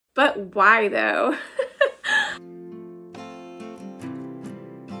But why though?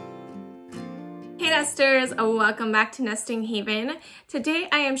 Hey nesters, welcome back to Nesting Haven. Today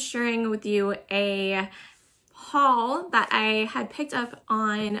I am sharing with you a haul that I had picked up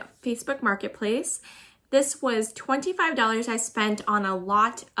on Facebook Marketplace. This was $25 I spent on a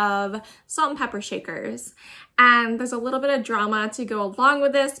lot of salt and pepper shakers. And there's a little bit of drama to go along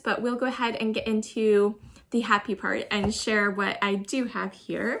with this, but we'll go ahead and get into the happy part and share what I do have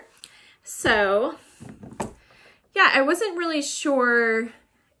here. So yeah, I wasn't really sure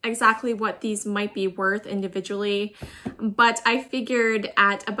exactly what these might be worth individually, but I figured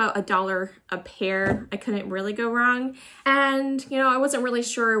at about $1 a pair, I couldn't really go wrong. And you know, I wasn't really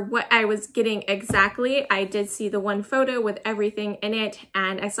sure what I was getting exactly. I did see the one photo with everything in it,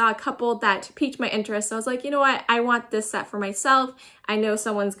 and I saw a couple that piqued my interest. So I was like, you know what, I want this set for myself. I know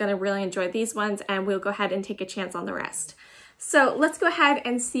someone's gonna really enjoy these ones, and we'll go ahead and take a chance on the rest. So let's go ahead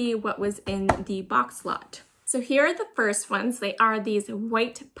and see what was in the box lot. So here are the first ones. They are these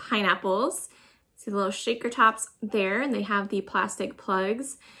white pineapples. See the little shaker tops there, and they have the plastic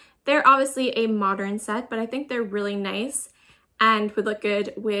plugs. They're obviously a modern set, but I think they're really nice and would look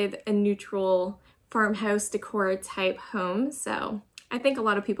good with a neutral farmhouse decor type home. So I think a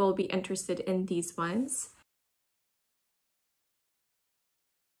lot of people will be interested in these ones.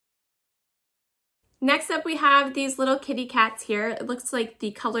 Next up, we have these little kitty cats here. It looks like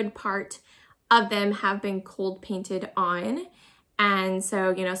the colored part of them have been cold painted on. And so,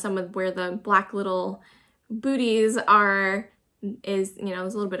 you know, some of where the black little booties are is, you know,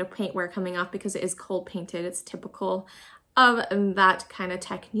 there's a little bit of paint wear coming off because it is cold painted. It's typical of that kind of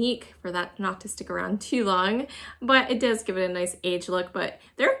technique for that not to stick around too long, but it does give it a nice age look. But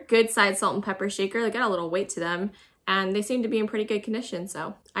they're a good size salt and pepper shaker. They got a little weight to them and they seem to be in pretty good condition.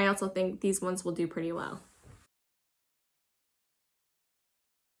 So I also think these ones will do pretty well.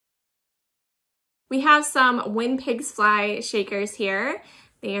 We have some When Pigs Fly shakers here.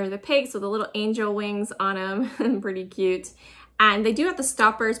 They are the pigs with the little angel wings on them, pretty cute. And they do have the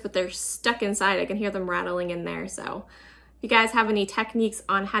stoppers, but they're stuck inside. I can hear them rattling in there. So if you guys have any techniques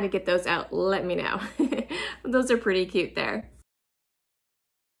on how to get those out, let me know. Those are pretty cute there.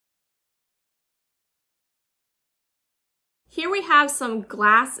 Here we have some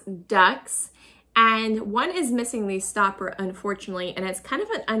glass ducks. And one is missing the stopper, unfortunately, and it's kind of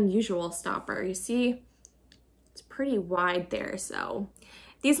an unusual stopper. You see, it's pretty wide there, so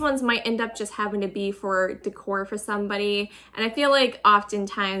these ones might end up just having to be for decor for somebody. And I feel like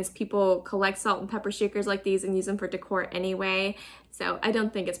oftentimes people collect salt and pepper shakers like these and use them for decor anyway. So I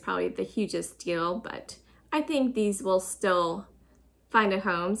don't think it's probably the hugest deal, but I think these will still find a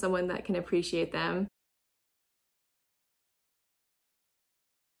home, someone that can appreciate them.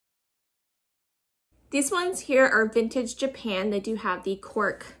 These ones here are vintage Japan. They do have the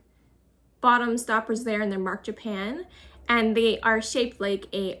cork bottom stoppers there and they're marked Japan. And they are shaped like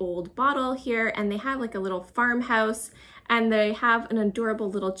a old bottle here, and they have like a little farmhouse, and they have an adorable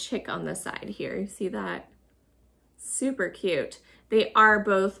little chick on the side here. You see that? Super cute. They are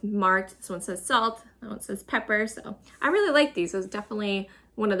both marked. This one says salt, that one says pepper. So I really like these. It was definitely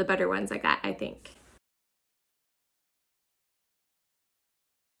one of the better ones I got, I think.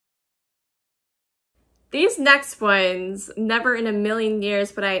 These next ones, never in a million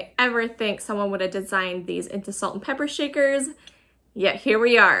years would I ever think someone would have designed these into salt and pepper shakers. Yet here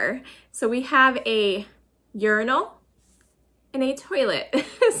we are. So we have a urinal and a toilet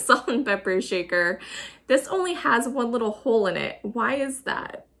salt and pepper shaker. This only has one little hole in it. Why is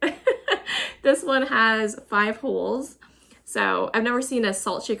that? This one has 5 holes. So I've never seen a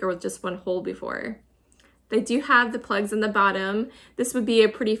salt shaker with just one hole before. They do have the plugs in the bottom. This would be a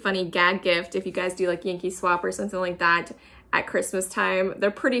pretty funny gag gift if you guys do like Yankee Swap or something like that at Christmas time.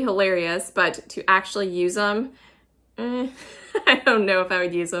 They're pretty hilarious, but to actually use them, I don't know if I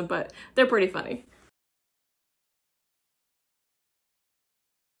would use them, but they're pretty funny.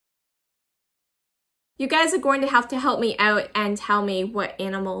 You guys are going to have to help me out and tell me what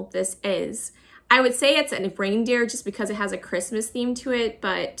animal this is. I would say it's a reindeer just because it has a Christmas theme to it,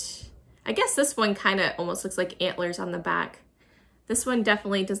 but I guess this one kind of almost looks like antlers on the back. This one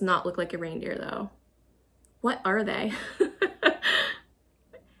definitely does not look like a reindeer though. What are they?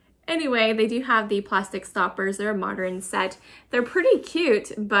 Anyway, they do have the plastic stoppers. They're a modern set. They're pretty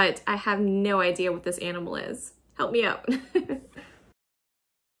cute, but I have no idea what this animal is. Help me out.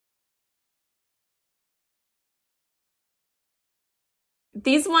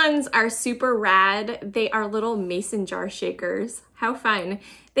 These ones are super rad. They are little mason jar shakers. How fun.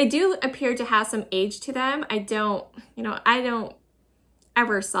 They do appear to have some age to them. I don't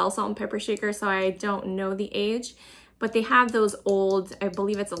ever sell salt and pepper shakers, so I don't know the age. but they have those old, I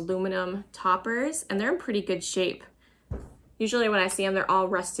believe it's aluminum toppers, and they're in pretty good shape. Usually when I see them, they're all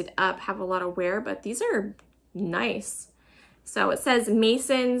rusted up, have a lot of wear, but these are nice. So it says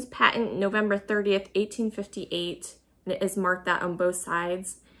Mason's patent November 30th, 1858, and it is marked that on both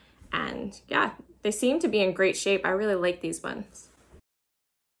sides. And yeah, they seem to be in great shape. I really like these ones.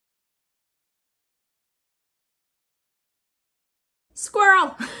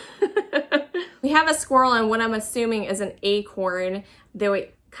 Squirrel! We have a squirrel and what I'm assuming is an acorn, though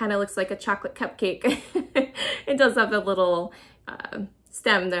it kind of looks like a chocolate cupcake. It does have a little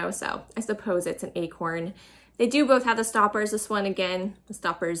stem though, so I suppose it's an acorn. They do both have the stoppers. This one, again, the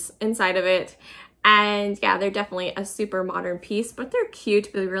stoppers inside of it. And yeah, they're definitely a super modern piece, but they're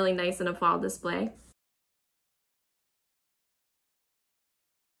cute, they're really nice in a fall display.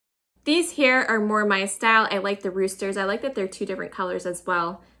 These here are more my style. I like the roosters. I like that they're two different colors as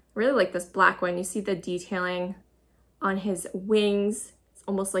well. I really like this black one. You see the detailing on his wings. It's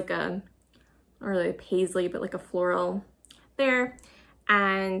almost like a, not really a paisley, but like a floral there.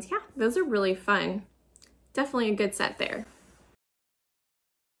 And yeah, those are really fun. Definitely a good set there.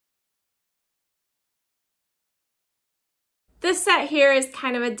 This set here is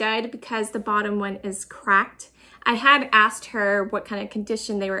kind of a dud because the bottom one is cracked. I had asked her what kind of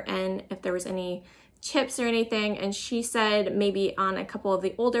condition they were in, if there was any chips or anything, and she said maybe on a couple of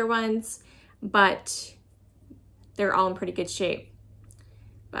the older ones, but they're all in pretty good shape.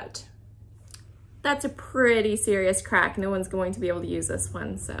 But that's a pretty serious crack. No one's going to be able to use this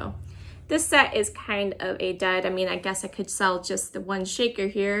one, so. This set is kind of a dud. I mean, I guess I could sell just the one shaker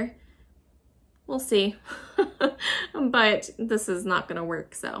here. We'll see. But this is not gonna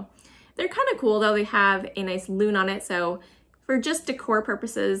work, so. They're kind of cool though. They have a nice loon on it, so for just decor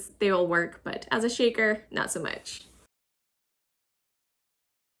purposes, they will work, but as a shaker, not so much.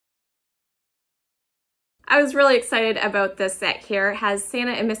 I was really excited about this set here. It has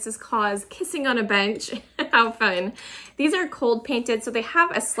Santa and Mrs. Claus kissing on a bench. How fun. These are cold painted, so they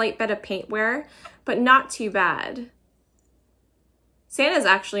have a slight bit of paint wear, but not too bad. Santa's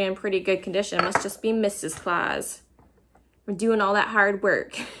actually in pretty good condition. It must just be Mrs. Claus. We're doing all that hard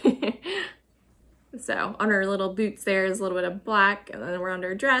work. So on her little boots there's a little bit of black, and then around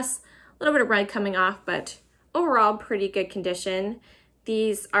her dress, a little bit of red coming off, but overall pretty good condition.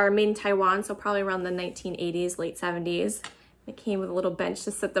 These are made in Taiwan, so probably around the 1980s, late 70s. It came with a little bench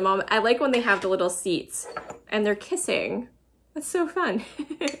to sit them on. I like when they have the little seats and they're kissing. That's so fun.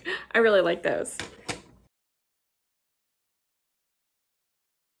 I really like those.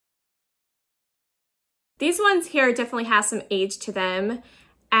 These ones here definitely have some age to them,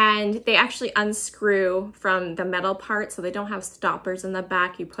 and they actually unscrew from the metal part, so they don't have stoppers in the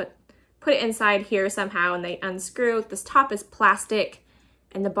back. You put it inside here somehow and they unscrew. This top is plastic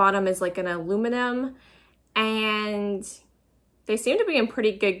and the bottom is like an aluminum, and they seem to be in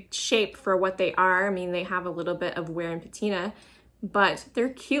pretty good shape for what they are. I mean, they have a little bit of wear and patina, but they're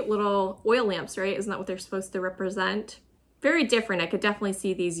cute little oil lamps, right? Isn't that what they're supposed to represent? Very different. I could definitely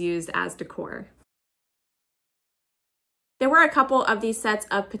see these used as decor. There were a couple of these sets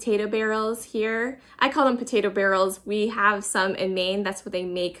of potato barrels here. I call them potato barrels. We have some in Maine. That's what they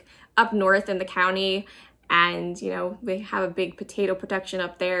make up north in the county. And, you know, they have a big potato production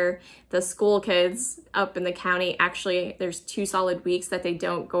up there. The school kids up in the county, actually, there's 2 solid weeks that they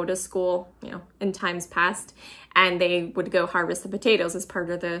don't go to school, you know, in times past. And they would go harvest the potatoes as part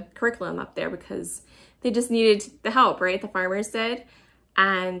of the curriculum up there because they just needed the help, right? The farmers did.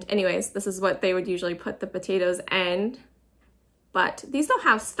 And anyways, this is what they would usually put the potatoes in. But these don't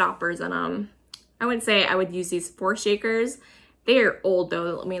have stoppers in them. I wouldn't say I would use these for shakers. They are old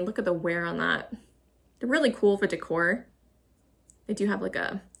though. I mean, look at the wear on that. They're really cool for decor. They do have like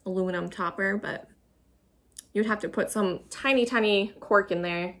a aluminum topper, but you'd have to put some tiny, tiny cork in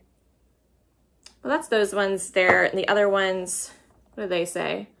there. Well, that's those ones there. And the other ones, what do they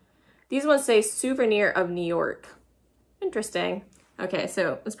say? These ones say Souvenir of New York. Interesting. Okay,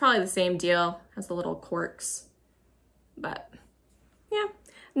 so it's probably the same deal as the little corks, but yeah,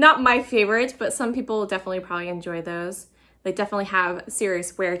 not my favorite, but some people definitely probably enjoy those. They definitely have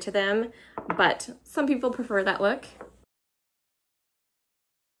serious wear to them, but some people prefer that look.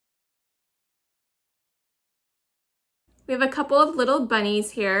 We have a couple of little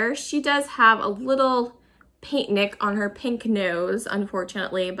bunnies here. She does have a little paint nick on her pink nose,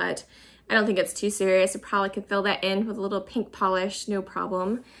 unfortunately, but I don't think it's too serious. I probably could fill that in with a little pink polish, no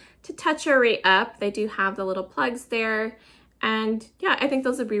problem. To touch her right up, they do have the little plugs there. And yeah, I think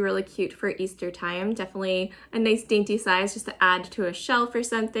those would be really cute for Easter time. Definitely a nice dainty size just to add to a shelf or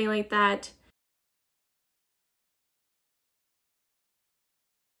something like that.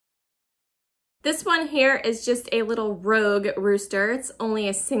 This one here is just a little rogue rooster. It's only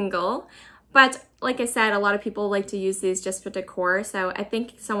a single, but like I said, a lot of people like to use these just for decor, so I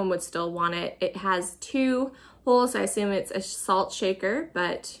think someone would still want it. It has 2 holes, so I assume it's a salt shaker,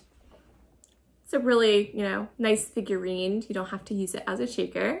 but it's a really, you know, nice figurine. You don't have to use it as a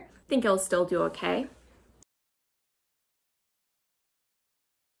shaker. I think it'll still do okay.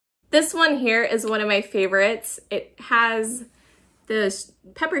 This one here is one of my favorites. It has the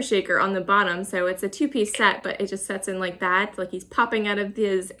pepper shaker on the bottom, so it's a 2-piece set, but it just sets in like that, like he's popping out of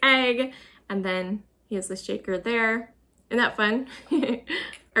his egg, and then he has the shaker there. Isn't that fun? I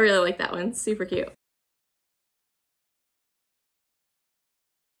really like that one, super cute.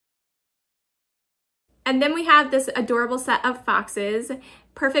 And then we have this adorable set of foxes,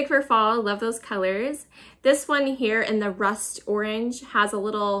 perfect for fall, love those colors. This one here in the rust orange has a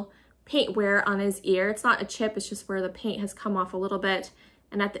little paint wear on his ear. It's not a chip, it's just where the paint has come off a little bit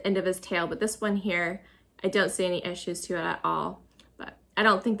and at the end of his tail. But this one here, I don't see any issues to it at all. But I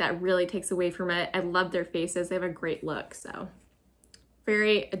don't think that really takes away from it. I love their faces. They have a great look, so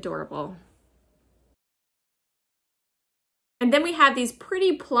very adorable. And then we have these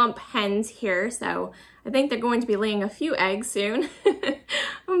pretty plump hens here, so I think they're going to be laying a few eggs soon.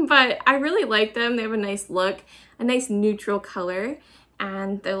 But I really like them. They have a nice look, a nice neutral color,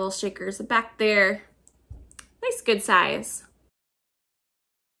 and their little shakers back there. Nice, good size.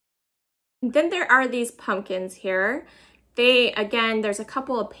 And then there are these pumpkins here. Again, there's a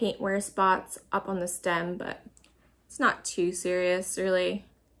couple of paint wear spots up on the stem, but it's not too serious, really.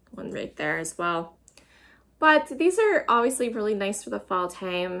 One right there as well. But these are obviously really nice for the fall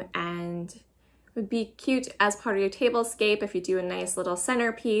time and would be cute as part of your tablescape if you do a nice little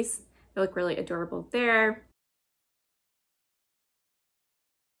centerpiece. They look really adorable there.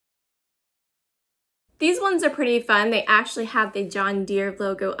 These ones are pretty fun. They actually have the John Deere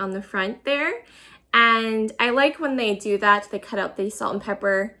logo on the front there. And I like when they do that. They cut out the salt and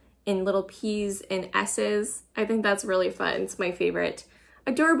pepper in little P's and S's. I think that's really fun. It's my favorite.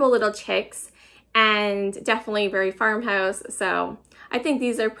 Adorable little chicks. And definitely very farmhouse, so I think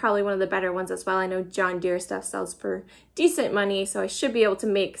these are probably one of the better ones as well. I know John Deere stuff sells for decent money, so I should be able to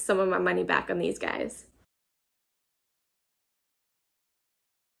make some of my money back on these guys.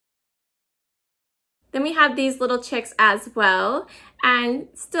 Then we have these little chicks as well, and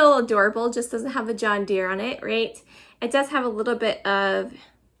still adorable, just doesn't have the John Deere on it, right? It does have a little bit of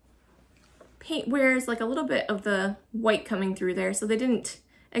paint wears, like a little bit of the white coming through there, so they didn't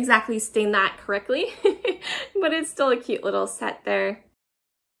exactly stain that correctly, but it's still a cute little set there.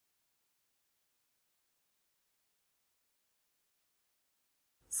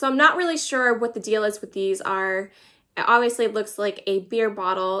 So I'm not really sure what the deal is with these are. It obviously looks like a beer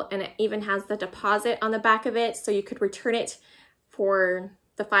bottle and it even has the deposit on the back of it, so you could return it for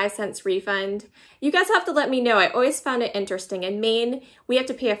the 5 cents refund. You guys have to let me know. I always found it interesting. In Maine, we have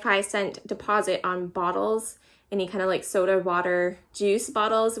to pay a 5-cent deposit on bottles. Any kind of like soda, water, juice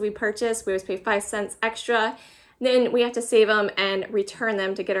bottles we purchase, we always pay 5 cents extra. Then we have to save them and return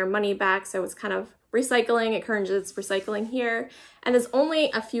them to get our money back. So it's kind of recycling, encourages recycling here. And there's only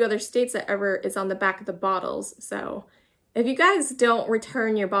a few other states that ever is on the back of the bottles. So if you guys don't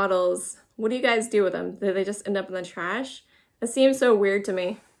return your bottles, what do you guys do with them? Do they just end up in the trash? It seems so weird to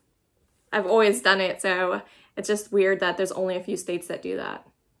me. I've always done it, so it's just weird that there's only a few states that do that.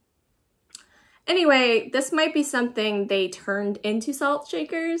 Anyway, this might be something they turned into salt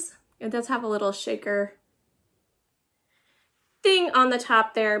shakers. It does have a little shaker thing on the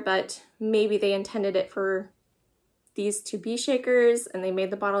top there, but maybe they intended it for these to be shakers and they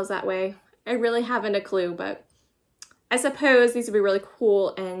made the bottles that way. I really haven't a clue, but I suppose these would be really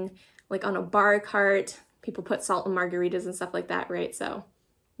cool and like on a bar cart, people put salt in margaritas and stuff like that, right? So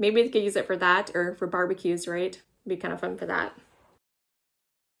maybe they could use it for that or for barbecues, right? It'd be kind of fun for that.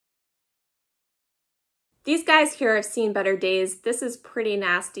 These guys here have seen better days. This is pretty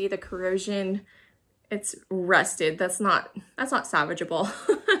nasty, the corrosion. It's rusted. That's not salvageable.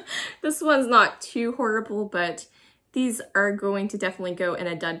 This one's not too horrible, but these are going to definitely go in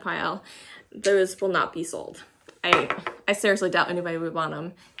a dud pile. Those will not be sold. I seriously doubt anybody would want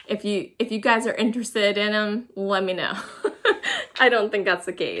them. If you guys are interested in them, let me know. I don't think that's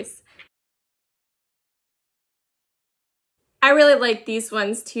the case. I really like these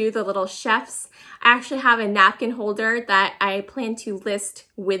ones too, the little chefs. I actually have a napkin holder that I plan to list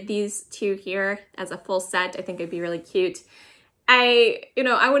with these two here as a full set. I think it'd be really cute. I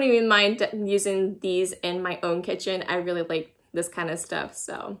wouldn't even mind using these in my own kitchen. I really like this kind of stuff.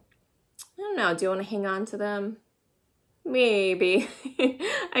 So I don't know, do you want to hang on to them? Maybe.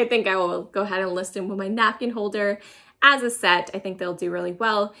 I think I will go ahead and list them with my napkin holder as a set. I think they'll do really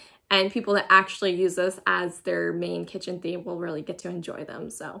well. and people that actually use this as their main kitchen theme will really get to enjoy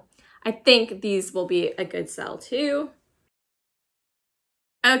them. So I think these will be a good sell too.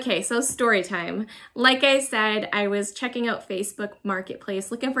 Okay, so story time. Like I said, I was checking out Facebook Marketplace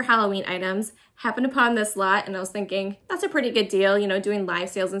looking for Halloween items, happened upon this lot, and I was thinking, that's a pretty good deal, you know, doing live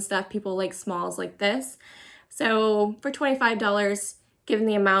sales and stuff. People like smalls like this. So for $25, given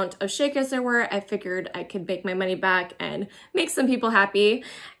the amount of shakers there were, I figured I could make my money back and make some people happy.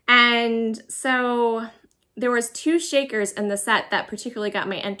 And so there was 2 shakers in the set that particularly got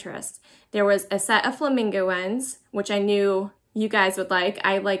my interest. There was a set of flamingo ones, which I knew you guys would like,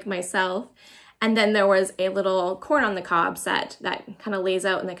 I like myself. And then there was a little corn on the cob set that kind of lays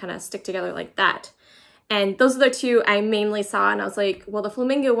out and they kind of stick together like that. And those are the 2 I mainly saw, and I was like, well, the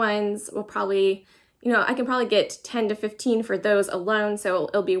flamingo ones will probably, you know, I can probably get 10 to 15 for those alone, so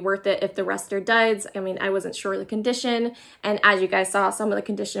it'll be worth it if the rest are duds. I mean, I wasn't sure of the condition, and as you guys saw, some of the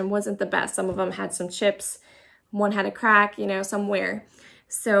condition wasn't the best. Some of them had some chips, one had a crack, you know, somewhere.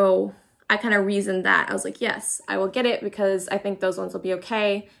 So I kind of reasoned that. I was like, yes, I will get it because I think those ones will be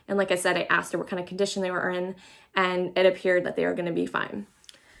okay. And like I said, I asked her what kind of condition they were in, and it appeared that they were going to be fine.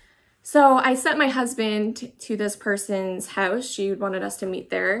 So I sent my husband to this person's house. She wanted us to meet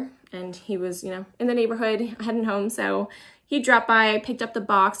there, and he was, you know, in the neighborhood heading home. So he dropped by, picked up the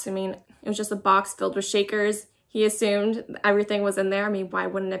box. I mean, it was just a box filled with shakers. He assumed everything was in there. I mean, why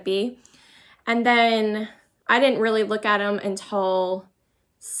wouldn't it be? And then I didn't really look at them until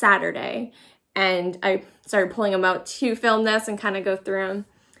Saturday, and I started pulling them out to film this and kind of go through them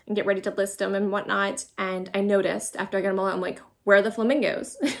and get ready to list them and whatnot. And I noticed after I got them all out, I'm like, where are the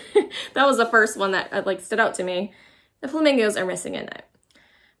flamingos? That was the first one that like stood out to me. The flamingos are missing in it.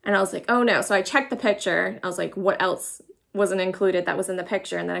 And I was like, oh no. So I checked the picture. I was like, what else wasn't included that was in the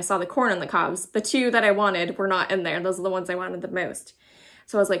picture? And then I saw the corn on the cobs. The 2 that I wanted were not in there. Those are the ones I wanted the most.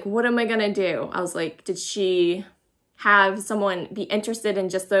 So I was like, what am I gonna do? I was like, did she have someone be interested in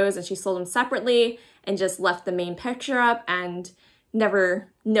just those and she sold them separately and just left the main picture up and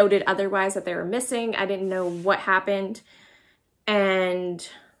never noted otherwise that they were missing? I didn't know what happened. And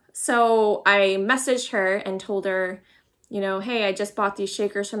so I messaged her and told her, you know, hey, I just bought these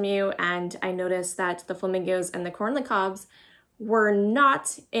shakers from you, and I noticed that the flamingos and the corn on the cobs were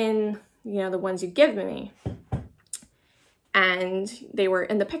not in, you know, the ones you give me. And they were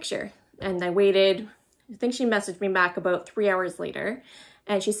in the picture. And I waited, I think she messaged me back about 3 hours later,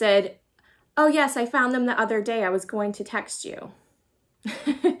 and she said, oh yes, I found them the other day. I was going to text you.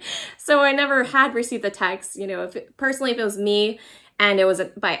 So I never had received the text. You know, personally, if it was me and it was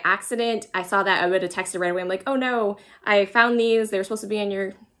by accident, I saw that, I would have texted right away. I'm like, oh no, I found these. They were supposed to be in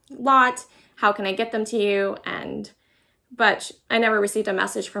your lot. How can I get them to you? But I never received a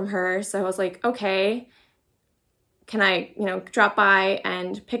message from her. So I was like, okay, can I, you know, drop by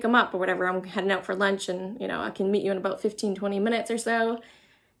and pick them up or whatever? I'm heading out for lunch, and, you know, I can meet you in about 15, 20 minutes or so.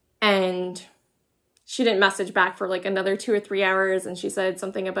 And she didn't message back for like another 2 or 3 hours. And she said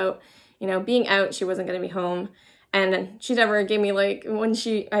something about, you know, being out, she wasn't going to be home. And she never gave me like when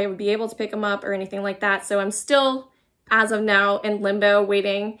I would be able to pick them up or anything like that. So I'm still, as of now, in limbo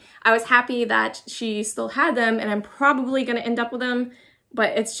waiting. I was happy that she still had them, and I'm probably going to end up with them,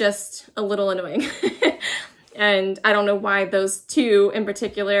 but it's just a little annoying. And I don't know why those 2 in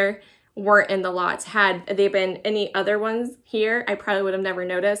particular weren't in the lots. Had they been any other ones here, I probably would have never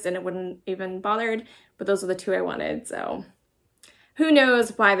noticed and it wouldn't even bothered, but those are the 2 I wanted. So who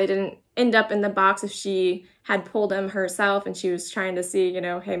knows why they didn't end up in the box, if she had pulled them herself and she was trying to see, you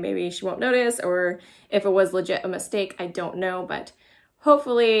know, hey, maybe she won't notice, or if it was legit a mistake. I don't know, but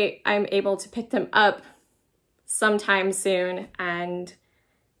hopefully I'm able to pick them up sometime soon and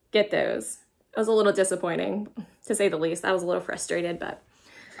get those. It was a little disappointing, to say the least. I was a little frustrated, but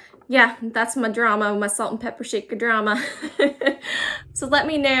yeah, that's my drama, my salt and pepper shaker drama. So let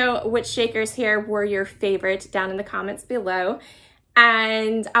me know which shakers here were your favorite down in the comments below.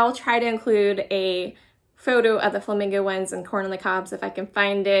 And I'll try to include a photo of the flamingo ones and corn on the cobs if I can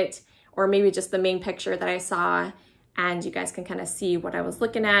find it, or maybe just the main picture that I saw, and you guys can kind of see what I was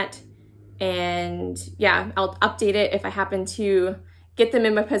looking at. And yeah, I'll update it if I happen to get them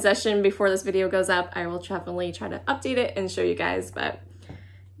in my possession before this video goes up. I will definitely try to update it and show you guys. But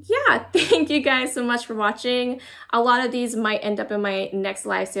yeah, thank you guys so much for watching. A lot of these might end up in my next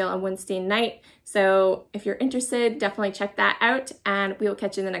live sale on Wednesday night. So if you're interested, definitely check that out, and we will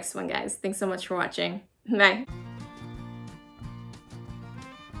catch you in the next one, guys. Thanks so much for watching. Bye.